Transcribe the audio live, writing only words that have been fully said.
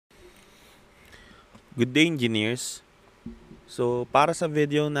Good day, engineers. So, para sa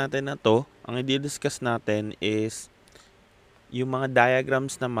video natin na to, ang i-discuss natin is yung mga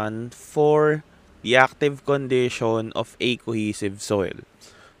diagrams naman for the active condition of a cohesive soil.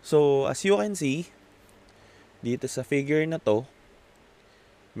 So, as you can see, dito sa figure na to,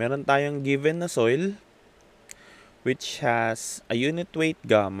 meron tayong given na soil which has a unit weight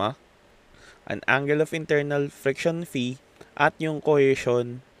gamma, an angle of internal friction phi, at yung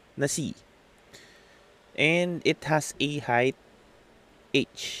cohesion na C. And it has a height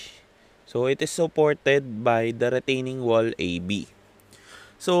H. So, it is supported by the retaining wall AB.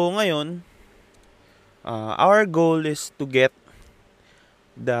 So, ngayon, our goal is to get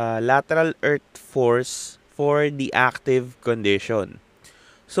the lateral earth force for the active condition.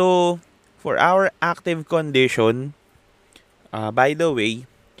 So, for our active condition, by the way,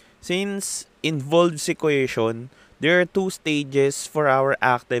 since involves equation, there are two stages for our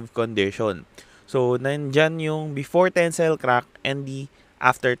active condition. So, nandyan yung before tensile crack and the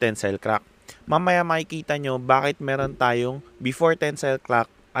after tensile crack. Mamaya makikita nyo bakit meron tayong before tensile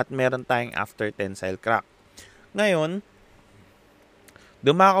crack at meron tayong after tensile crack. Ngayon,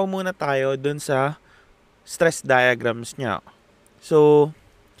 dumako muna tayo dun sa stress diagrams niya. So,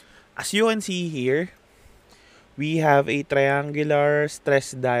 as you can see here, we have a triangular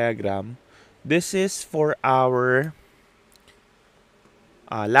stress diagram. This is for our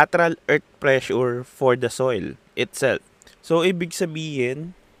lateral earth pressure for the soil itself. So, ibig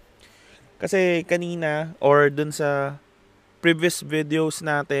sabihin, kasi kanina or dun sa previous videos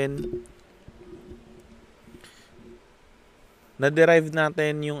natin, na-derive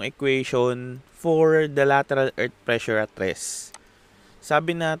natin yung equation for the lateral earth pressure at rest.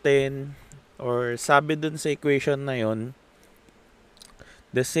 Sabi natin, or sabi dun sa equation na yon,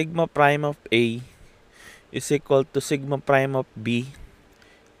 the sigma prime of A is equal to sigma prime of B,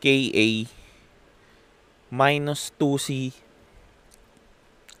 Ka, minus 2C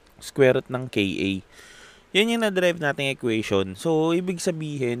square root ng Ka. Yan yung na-derive nating equation. So, ibig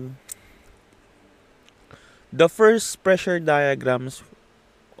sabihin, the first pressure diagram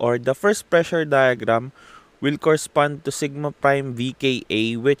will correspond to sigma prime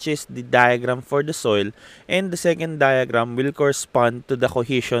VKA, which is the diagram for the soil, and the second diagram will correspond to the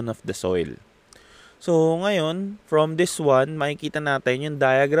cohesion of the soil. So, ngayon, from this one, makikita natin yung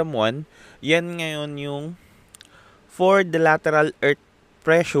diagram 1. Yan ngayon yung for the lateral earth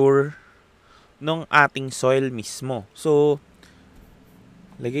pressure ng ating soil mismo. So,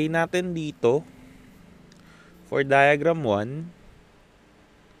 lagay natin dito for diagram 1.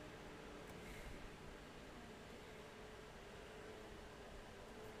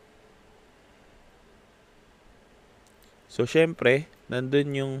 So, syempre,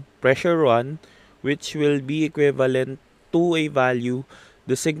 nandun yung pressure 1 which will be equivalent to a value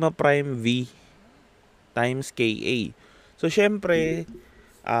the sigma prime V times Ka. So, syempre,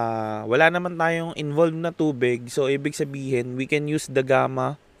 wala naman tayong involved na tubig. So, ibig sabihin, we can use the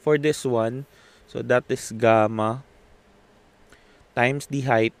gamma for this one. So, that is gamma times the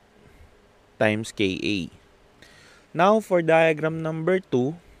height times Ka. Now, for diagram number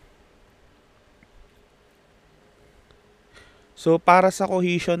 2, so, para sa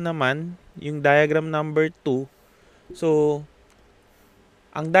cohesion naman, yung diagram number 2, so,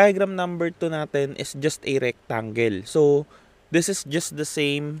 ang diagram number 2 natin is just a rectangle. So, this is just the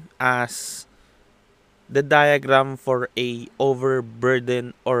same as the diagram for a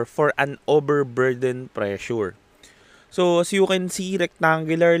overburden or for an overburden pressure. So, as you can see,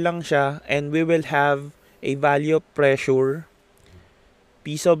 rectangular lang siya and we will have a value of pressure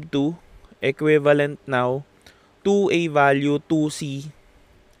P sub 2 equivalent now to a value 2C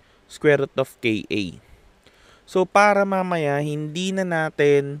square root of Ka. So, para mamaya hindi na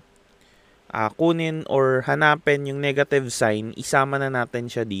natin kunin or hanapin yung negative sign, isama na natin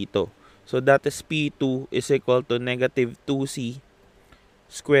siya dito. So, that is P2 is equal to negative 2C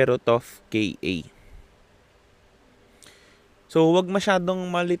square root of Ka. So, wag masyadong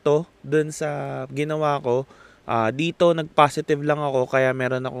malito dun sa ginawa ko. Dito, nag-positive lang ako kaya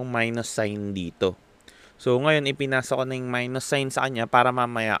meron akong minus sign dito. So, ngayon, ipinasa ko na yung minus sign sa kanya para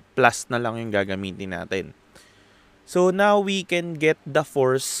mamaya plus na lang yung gagamitin natin. So, now we can get the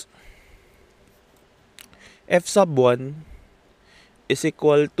force F sub 1 is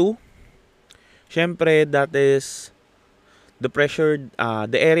equal to, syempre, that is the pressure,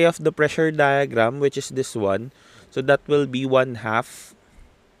 the area of the pressure diagram, which is this one. So, that will be 1/2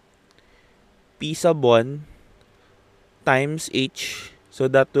 P sub 1 times H. So,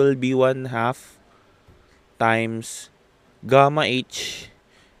 that will be 1/2 times gamma H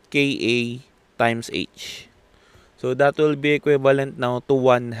Ka times H. So that will be equivalent now to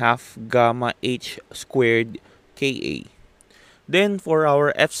 1/2 gamma h squared Ka. Then for our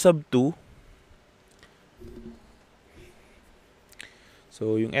f sub 2,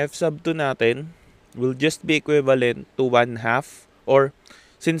 so yung f sub 2 natin will just be equivalent to 1/2, or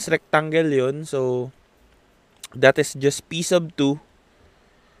since rectangle yun, so that is just p sub 2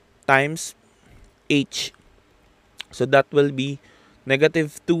 times h. So that will be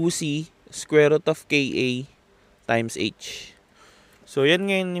negative 2c square root of Ka times h. So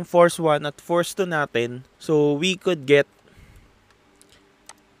yan ngayon yung force 1 at force 2 natin. So we could get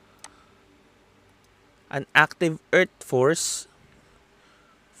an active earth force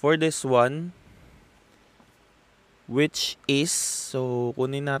for this one, which is, so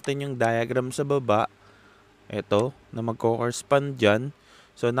kunin natin yung diagram sa baba, ito na magko-correspond dyan.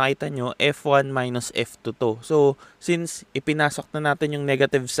 So nakita nyo, F1 minus F2 to. So since ipinasok na natin yung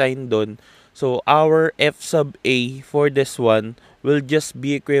negative sign doon, so our F sub A for this one will just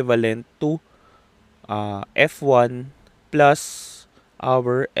be equivalent to F1 plus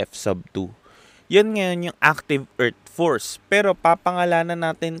our F sub 2. Yan ngayon yung active earth force. Pero papangalanan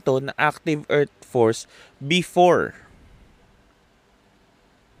natin to na active earth force before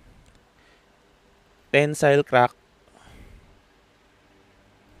tensile crack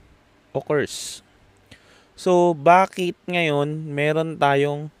occurs. So, bakit ngayon meron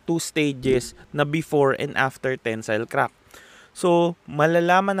tayong 2 stages na before and after tensile crack? So,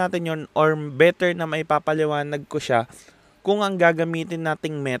 malalaman natin yon, or better na maipapaliwanag ko siya kung ang gagamitin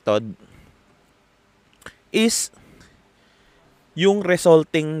nating method is yung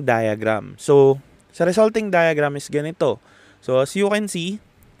resulting diagram. So, sa resulting diagram is ganito. So, as you can see,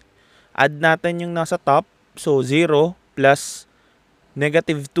 add natin yung nasa top. So, 0 plus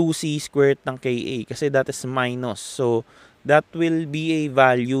negative 2c squared ng Ka kasi that is minus. So, that will be a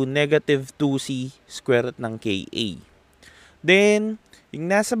value negative 2c squared ng Ka. Then, yung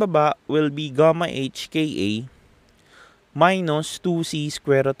nasa baba will be gamma h Ka minus 2c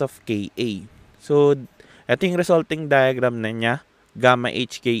square root of Ka. So, ito yung resulting diagram na niya. Gamma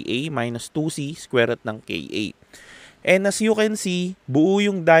h Ka minus 2c square root ng Ka. And as you can see, buo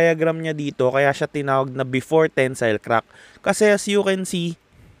yung diagram niya dito, kaya siya tinawag na before tensile crack. Kasi as you can see,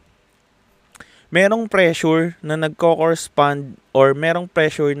 merong pressure na nagko-correspond or merong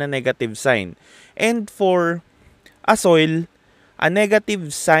pressure na negative sign. And for a soil, a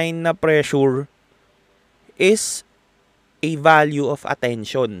negative sign na pressure is a value of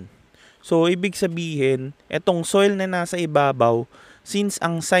attention. So, ibig sabihin, etong soil na nasa ibabaw, since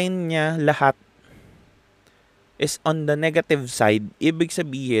ang sign niya lahat is on the negative side, ibig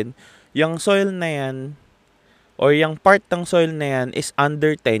sabihin, yung soil na yan, or yung part ng soil na yan is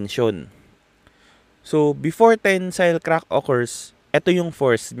under tension. So, before tensile crack occurs, ito yung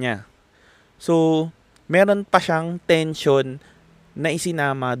force niya. So, meron pa siyang tension na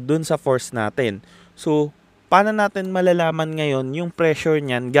isinama dun sa force natin. So, paano natin malalaman ngayon yung pressure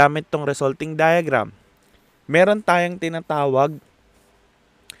niyan gamit tong resulting diagram? Meron tayong tinatawag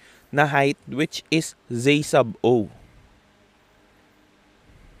na height, which is Z sub O.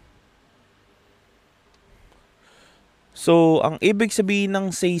 So, ang ibig sabihin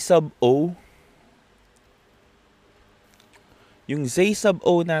ng Z sub O, yung Z sub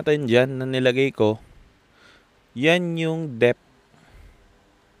O natin dyan na nilagay ko, yan yung depth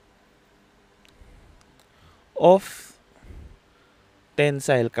of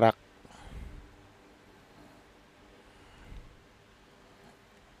tensile crack.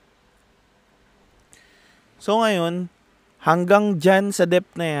 So ngayon, hanggang dyan sa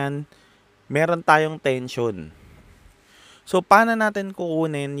depth na yan, meron tayong tension. So paano natin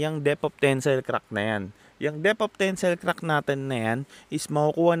kukunin yung depth of tensile crack na yan? Yung depth of tensile crack natin na yan is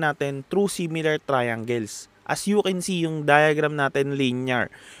makukuha natin through similar triangles. As you can see, yung diagram natin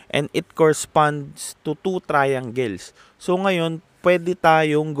linear and it corresponds to 2 triangles. So ngayon, pwede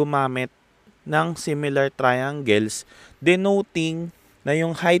tayong gumamit ng similar triangles denoting na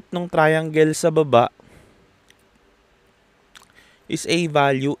yung height ng triangle sa baba is a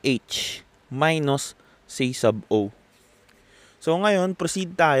value h minus C sub O. So ngayon,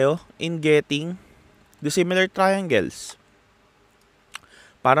 proceed tayo in getting the similar triangles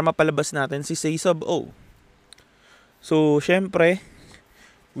para mapalabas natin si C sub O. So, syempre,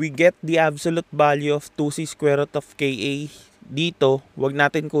 we get the absolute value of 2c square root of Ka. Dito, wag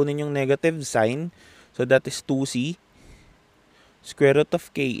natin kunin yung negative sign. So, that is 2c square root of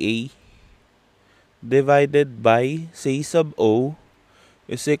Ka divided by C sub O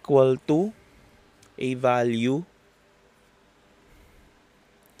is equal to a value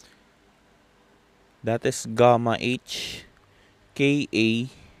that is gamma h Ka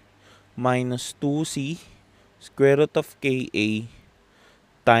minus 2c square root of Ka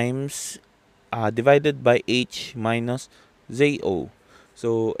times divided by H minus ZO.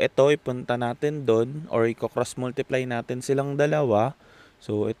 So, ito ipunta natin doon or i-cross multiply natin silang dalawa.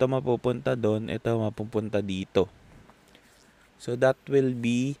 So, ito mapupunta doon, ito mapupunta dito. So, that will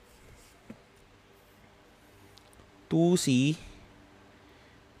be 2C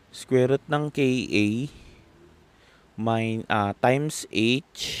square root ng Ka times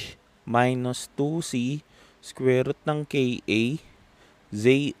H minus 2C square root ng Ka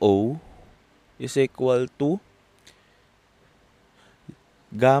ZO is equal to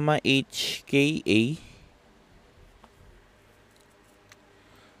gamma H Ka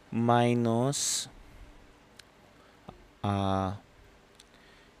minus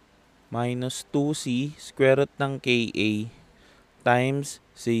minus 2C square root ng Ka times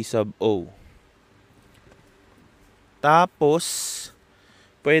C sub O. Tapos,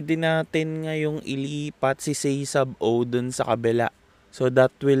 pwede natin ngayong ilipat si C sub O dun sa kabila. So,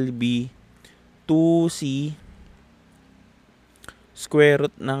 that will be 2C square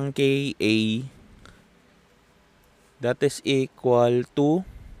root ng Ka. That is equal to,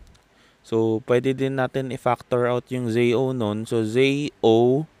 so, pwede din natin i-factor out yung ZO nun. So,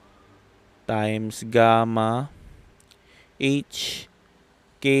 ZO times gamma H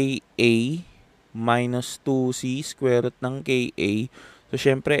Ka minus 2C square root ng Ka. So,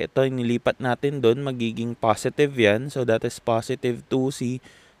 syempre, ito nilipat natin doon. Magiging positive yan. So, that is positive 2C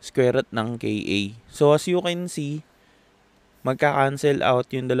square root ng Ka. So, as you can see, magka-cancel out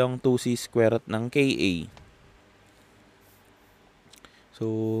yung dalawang 2C square root ng Ka. So,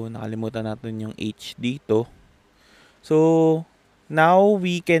 nakalimutan natin yung H dito. So, now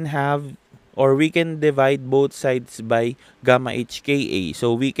we can have or we can divide both sides by gamma HKA.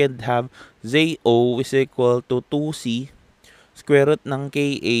 So, we can have ZO is equal to 2C square root ng Ka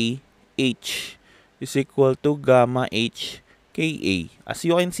H is equal to gamma H Ka. As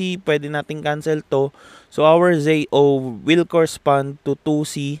you can see, pwede natin cancel to. So, our ZO will correspond to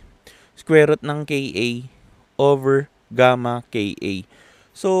 2C square root ng Ka over gamma Ka.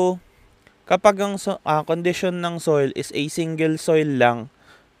 So, kapag ang condition ng soil is a single soil lang,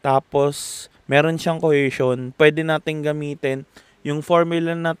 tapos meron siyang cohesion, pwede natin gamitin yung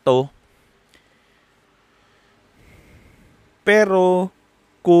formula na to. Pero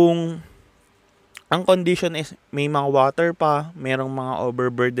kung ang condition is may mga water pa, merong mga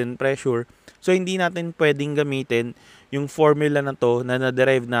overburden pressure, so hindi natin pwedeng gamitin yung formula na to na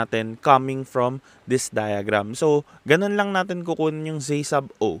na-derive natin coming from this diagram. So, ganun lang natin kukunin yung Z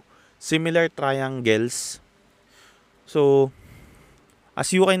sub O. Similar triangles. So,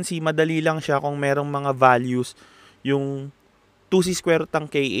 as you can see, madali lang siya kung merong mga values yung 2C square root ng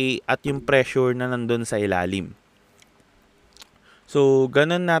Ka at yung pressure na nandun sa ilalim. So,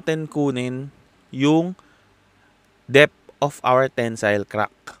 ganun natin kunin yung depth of our tensile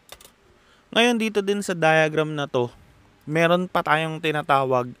crack. Ngayon, dito din sa diagram na to, meron pa tayong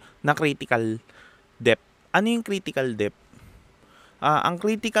tinatawag na critical depth. Ano yung critical depth? Ang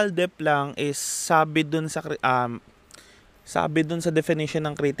critical depth lang is sabi dun sa definition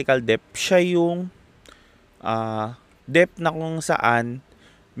ng critical depth, siya yung depth na kung saan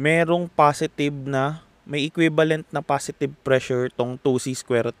merong may equivalent na positive pressure tong 2C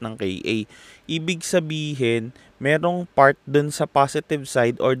square root ng Ka. Ibig sabihin, merong part dun sa positive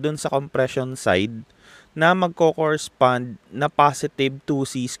side or dun sa compression side na magko-correspond na positive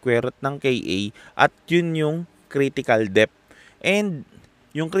 2C square root ng Ka at yun yung critical depth. And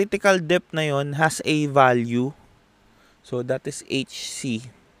yung critical depth na yun has a value. So, that is HC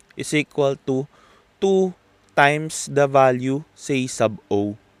is equal to 2 times the value, say, sub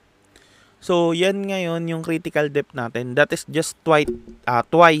O. So, yan ngayon yung critical depth natin. That is just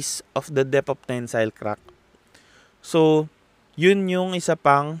twice of the depth of tensile crack. So, yun yung isa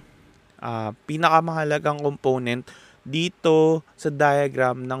pang pinakamahalagang component dito sa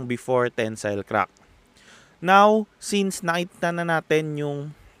diagram ng before tensile crack. Now, since nakita na natin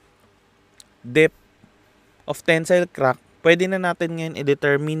yung depth of tensile crack, pwede na natin ngayon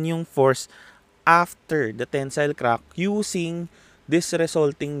i-determine yung force after the tensile crack using this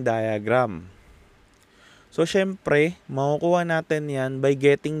resulting diagram. So, syempre, makukuha natin yan by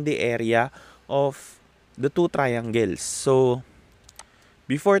getting the area of the two triangles. So,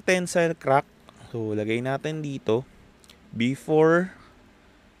 before tensile crack, so, lagay natin dito, before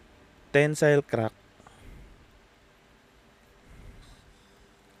tensile crack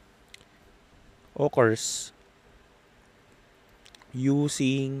occurs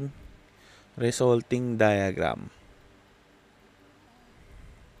using resulting diagram.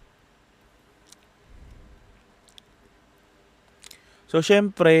 So,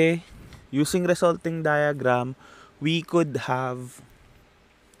 syempre, using resulting diagram, we could have,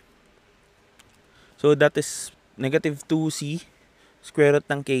 so that is negative 2c square root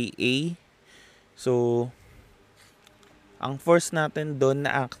ng Ka. So, ang force natin doon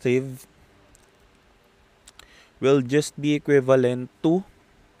na active will just be equivalent to,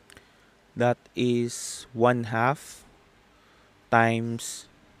 that is 1/2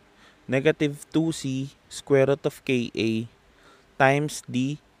 times negative 2c square root of Ka times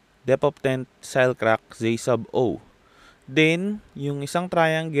the depth of tensile crack Z sub O. Then, yung isang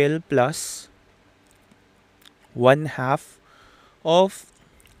triangle plus 1/2 of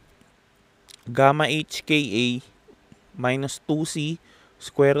gamma H Ka minus 2c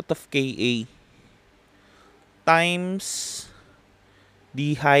square root of Ka times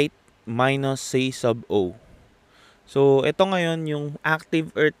the height minus C sub O. So, ito ngayon yung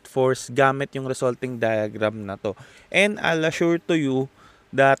active earth force gamit yung resulting diagram na to. And I'll assure to you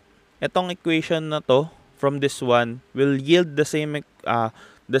that itong equation na to from this one will yield the same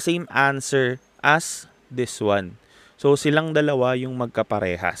answer as this one. So, silang dalawa yung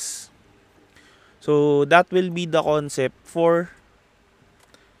magkaparehas. So, that will be the concept for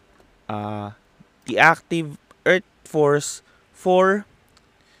the active earth force for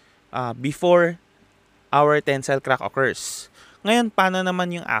before our tensile crack occurs. Ngayon, paano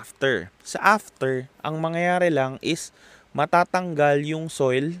naman yung after? Sa after, ang mangyayari lang is matatanggal yung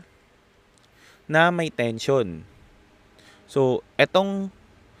soil na may tension. So, etong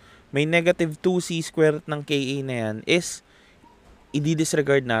may negative 2c square root ng Ka na yan is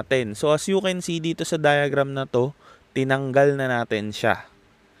i-disregard natin. So, as you can see dito sa diagram na to, tinanggal na natin siya.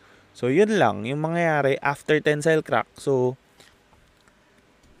 So, yun lang yung mangyayari after tensile crack. So,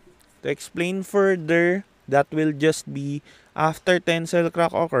 to explain further, that will just be after tensile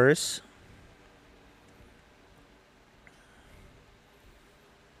crack occurs,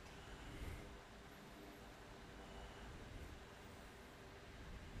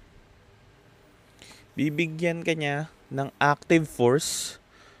 bibigyan kanya ng active force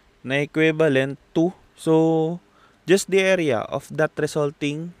na equivalent to, so just the area of that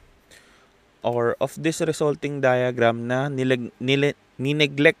resulting or of this resulting diagram na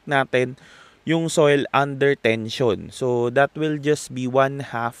nineglect natin yung soil under tension. So, that will just be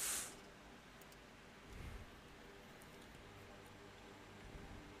 1/2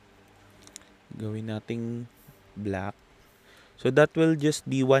 gawin nating black. So, that will just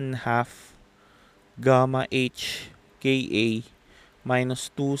be 1/2 gamma H Ka minus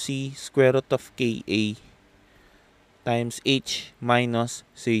 2c square root of Ka times H minus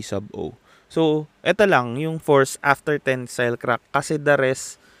C sub O. So, ito lang yung force after tensile crack kasi the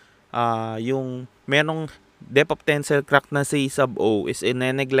rest, yung merong depth of tensile crack na C sub O is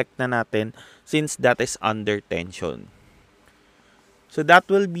in-neglect na natin since that is under tension. So, that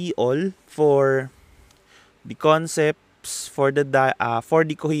will be all for the concepts for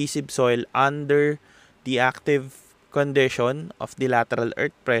the cohesive soil under the active condition of the lateral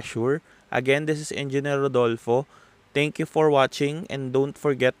earth pressure. Again, this is Engineer Rodolfo. Thank you for watching and don't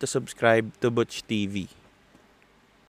forget to subscribe to Butch TV.